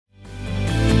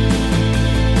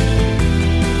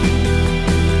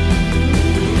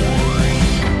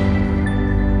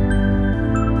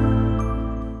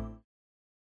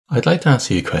I'd like to ask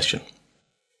you a question.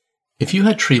 If you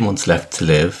had 3 months left to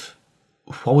live,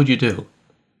 what would you do?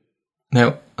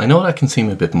 Now, I know that can seem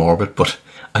a bit morbid, but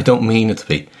I don't mean it to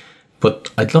be. But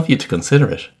I'd love you to consider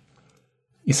it.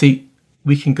 You see,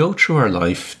 we can go through our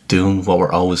life doing what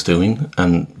we're always doing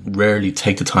and rarely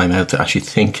take the time out to actually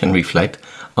think and reflect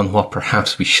on what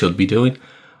perhaps we should be doing,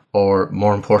 or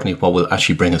more importantly, what will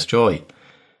actually bring us joy.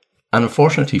 And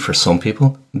unfortunately for some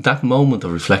people, that moment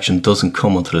of reflection doesn't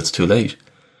come until it's too late.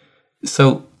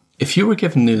 So, if you were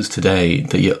given news today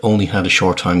that you only had a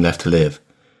short time left to live,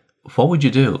 what would you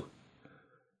do?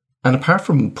 And apart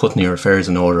from putting your affairs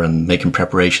in order and making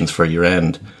preparations for your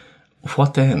end,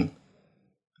 what then?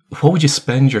 What would you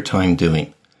spend your time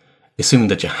doing, assuming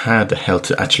that you had the health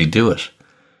to actually do it?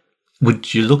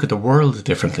 Would you look at the world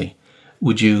differently?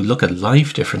 Would you look at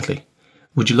life differently?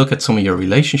 Would you look at some of your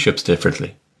relationships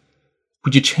differently?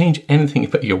 Would you change anything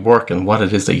about your work and what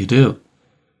it is that you do?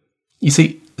 You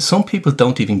see, some people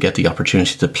don't even get the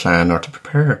opportunity to plan or to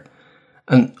prepare,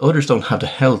 and others don't have the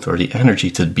health or the energy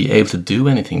to be able to do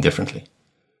anything differently.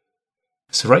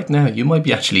 So right now, you might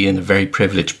be actually in a very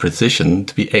privileged position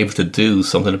to be able to do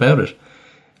something about it.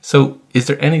 So is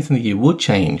there anything that you would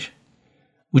change?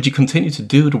 Would you continue to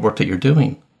do the work that you're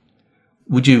doing?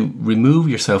 Would you remove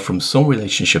yourself from some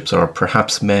relationships or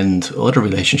perhaps mend other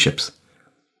relationships?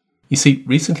 You see,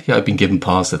 recently I've been given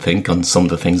pause to think on some of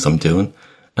the things I'm doing,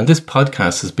 and this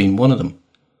podcast has been one of them.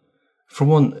 For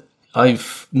one,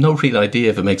 I've no real idea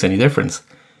if it makes any difference,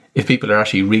 if people are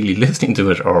actually really listening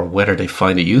to it or whether they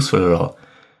find it useful at all.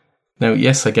 Now,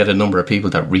 yes, I get a number of people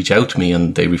that reach out to me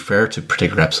and they refer to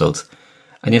particular episodes.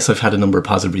 And yes, I've had a number of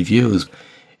positive reviews.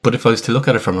 But if I was to look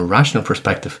at it from a rational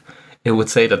perspective, it would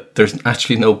say that there's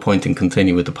actually no point in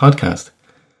continuing with the podcast.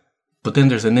 But then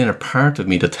there's an inner part of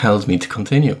me that tells me to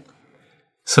continue.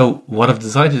 So what I've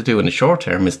decided to do in the short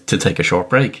term is to take a short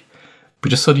break. But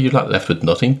just so that you're not left with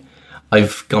nothing,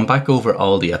 I've gone back over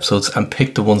all the episodes and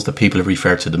picked the ones that people have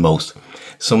referred to the most.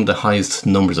 Some of the highest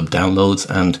numbers of downloads,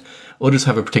 and others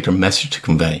have a particular message to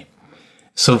convey.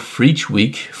 So for each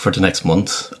week for the next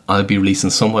month, I'll be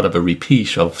releasing somewhat of a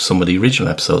repeat of some of the original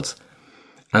episodes.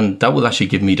 And that will actually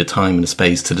give me the time and the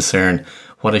space to discern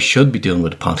what I should be doing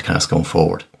with the podcast going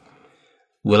forward.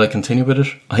 Will I continue with it?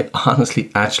 I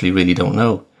honestly actually really don't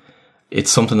know.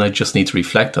 It's something I just need to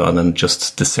reflect on and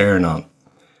just discern on.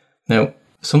 Now,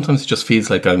 sometimes it just feels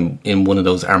like I'm in one of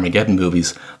those Armageddon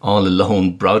movies, all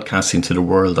alone broadcasting to the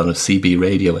world on a CB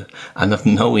radio and not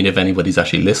knowing if anybody's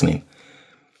actually listening.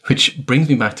 Which brings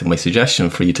me back to my suggestion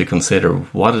for you to consider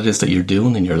what it is that you're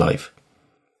doing in your life.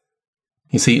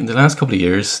 You see, in the last couple of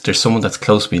years, there's someone that's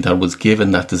close to me that was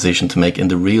given that decision to make in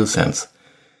the real sense.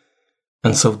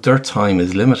 And so their time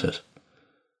is limited.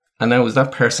 And now as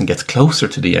that person gets closer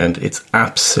to the end, it's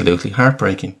absolutely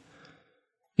heartbreaking.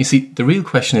 You see, the real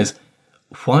question is,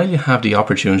 while you have the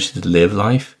opportunity to live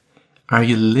life, are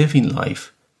you living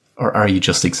life or are you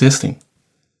just existing?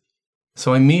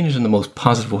 So I mean it in the most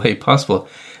positive way possible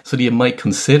so that you might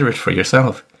consider it for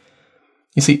yourself.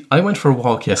 You see, I went for a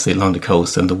walk yesterday along the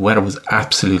coast and the weather was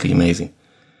absolutely amazing.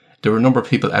 There were a number of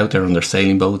people out there on their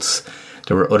sailing boats,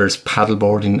 there were others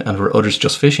paddleboarding, and there were others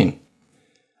just fishing.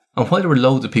 And while there were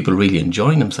loads of people really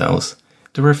enjoying themselves,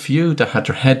 there were a few that had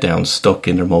their head down stuck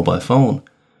in their mobile phone.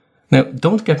 Now,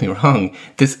 don't get me wrong,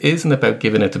 this isn't about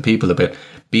giving it to people about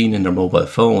being in their mobile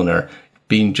phone or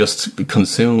being just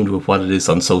consumed with what it is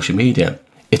on social media.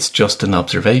 It's just an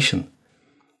observation.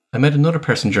 I met another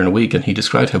person during the week and he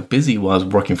described how busy he was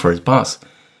working for his boss,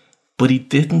 but he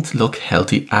didn't look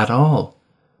healthy at all.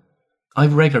 I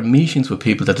have regular meetings with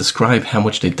people that describe how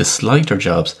much they dislike their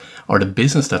jobs or the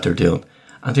business that they're doing,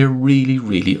 and they're really,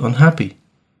 really unhappy.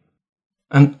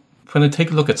 And when I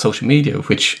take a look at social media,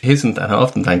 which isn't that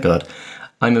often, thank God,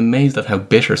 I'm amazed at how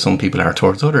bitter some people are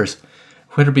towards others,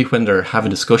 whether it be when they're having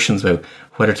discussions about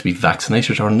whether to be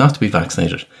vaccinated or not to be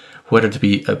vaccinated, whether to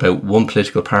be about one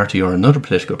political party or another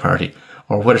political party,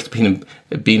 or whether to be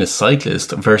being a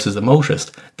cyclist versus a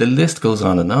motorist. The list goes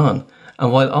on.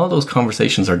 And while all those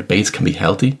conversations or debates can be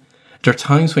healthy, there are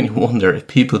times when you wonder if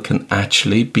people can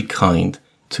actually be kind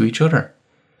to each other.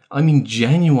 I mean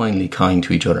genuinely kind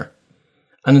to each other.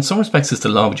 And in some respects it's the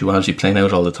law of duality playing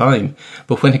out all the time,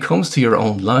 but when it comes to your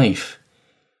own life,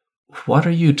 what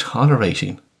are you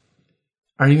tolerating?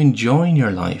 Are you enjoying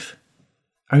your life?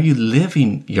 Are you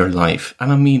living your life?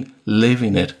 And I mean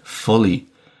living it fully.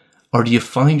 Or do you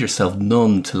find yourself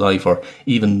numb to life or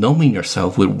even numbing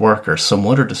yourself with work or some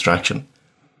other distraction?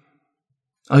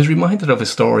 I was reminded of a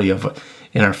story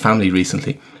in our family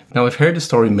recently. Now, I've heard the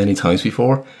story many times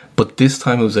before, but this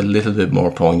time it was a little bit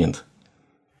more poignant.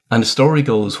 And the story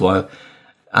goes, while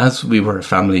As we were a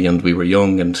family and we were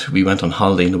young and we went on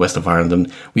holiday in the west of Ireland,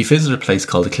 and we visited a place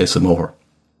called the Cliffs of Moher.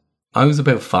 I was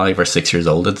about 5 or 6 years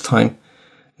old at the time.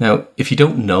 Now, if you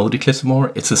don't know the Cliffs of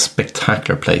Moher, it's a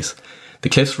spectacular place. The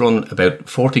cliffs run about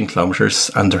 14 kilometres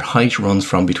and their height runs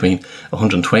from between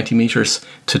 120 metres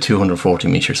to 240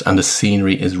 metres, and the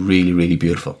scenery is really, really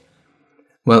beautiful.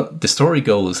 Well, the story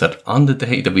goes that on the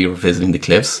day that we were visiting the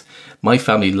cliffs, my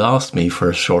family lost me for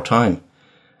a short time.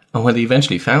 And when they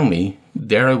eventually found me,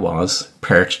 there I was,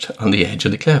 perched on the edge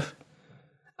of the cliff.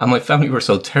 And my family were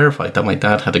so terrified that my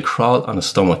dad had to crawl on his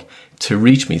stomach to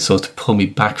reach me so as to pull me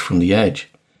back from the edge.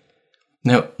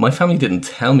 Now, my family didn't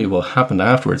tell me what happened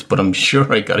afterwards, but I'm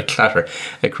sure I got a clatter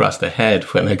across the head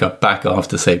when I got back off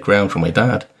to safe ground from my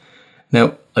dad.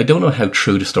 Now, I don't know how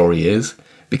true the story is,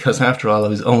 because after all, I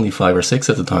was only 5 or 6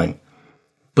 at the time.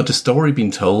 But the story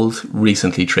being told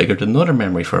recently triggered another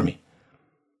memory for me.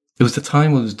 It was the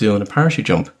time I was doing a parachute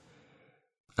jump.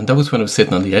 And that was when I was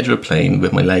sitting on the edge of a plane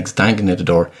with my legs dangling at the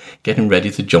door, getting ready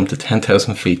to jump to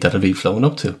 10,000 feet that I'd be flown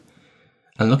up to.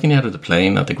 And looking out of the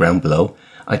plane at the ground below,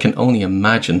 I can only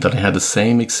imagine that I had the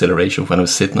same exhilaration when I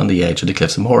was sitting on the edge of the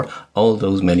Cliffs of Moher all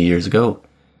those many years ago.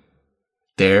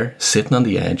 There, sitting on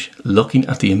the edge, looking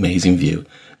at the amazing view,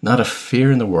 not a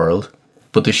fear in the world,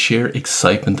 but the sheer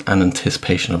excitement and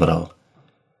anticipation of it all.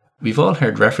 We've all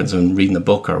heard reference when reading a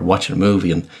book or watching a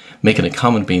movie and making a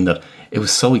comment being that it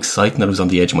was so exciting that I was on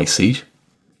the edge of my seat.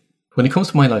 When it comes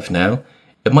to my life now,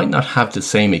 it might not have the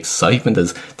same excitement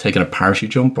as taking a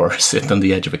parachute jump or sitting on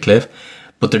the edge of a cliff,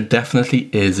 but there definitely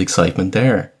is excitement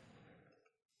there.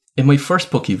 In my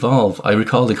first book, Evolve, I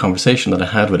recall the conversation that I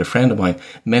had with a friend of mine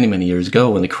many, many years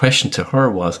ago, and the question to her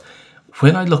was,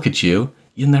 when I look at you,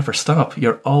 you never stop,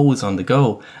 you're always on the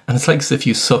go, and it's like as if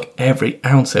you suck every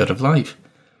ounce out of life.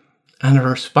 And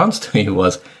her response to me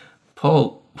was,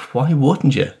 Paul, why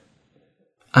wouldn't you?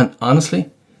 And honestly,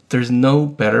 there's no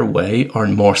better way or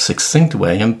more succinct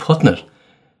way in putting it.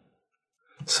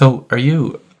 So are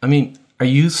you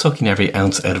sucking every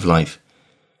ounce out of life?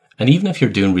 And even if you're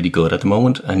doing really good at the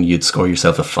moment and you'd score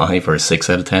yourself a 5 or a 6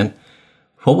 out of 10,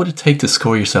 what would it take to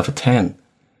score yourself a 10?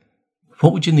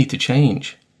 What would you need to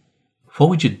change?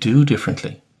 What would you do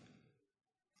differently?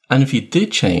 And if you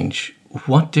did change,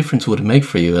 what difference would it make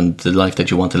for you and the life that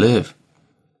you want to live?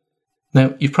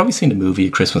 Now, you've probably seen the movie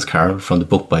A Christmas Carol from the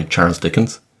book by Charles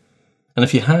Dickens. And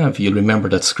if you have, you'll remember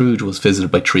that Scrooge was visited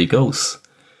by 3 ghosts.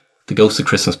 The ghost of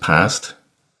Christmas past,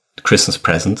 the Christmas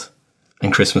present,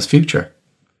 and Christmas future.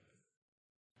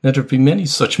 Now, there have been many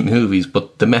such movies,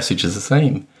 but the message is the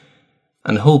same.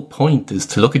 And the whole point is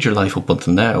to look at your life up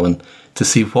until now and to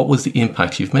see what was the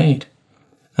impact you've made.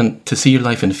 And to see your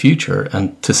life in the future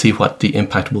and to see what the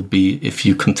impact will be if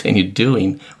you continue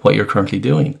doing what you're currently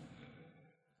doing.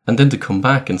 And then to come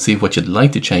back and see what you'd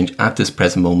like to change at this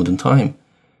present moment in time.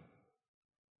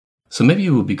 So maybe it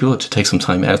would be good to take some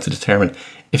time out to determine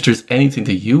if there's anything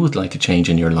that you would like to change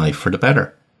in your life for the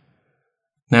better.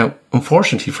 Now,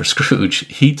 unfortunately for Scrooge,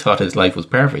 he thought his life was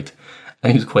perfect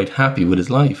and he was quite happy with his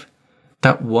life.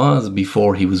 That was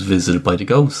before he was visited by the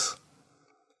ghosts.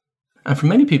 And for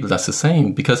many people that's the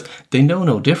same because they know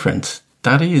no different.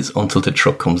 That is until the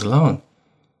truck comes along.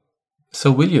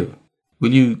 So will you?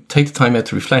 Will you take the time out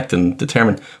to reflect and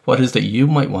determine what it is that you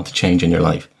might want to change in your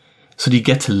life so that you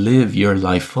get to live your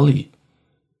life fully?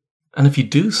 And if you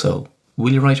do so,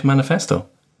 will you write a manifesto?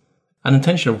 An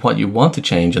intention of what you want to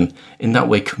change and in that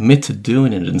way commit to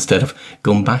doing it instead of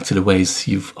going back to the ways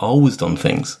you've always done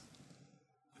things.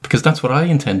 Because that's what I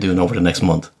intend doing over the next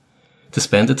month. To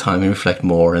spend the time and reflect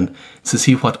more and to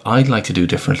see what I'd like to do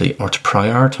differently or to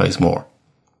prioritise more.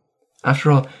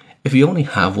 After all, if we only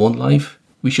have one life,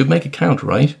 we should make it count,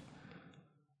 right?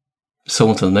 So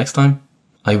until next time,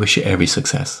 I wish you every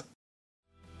success.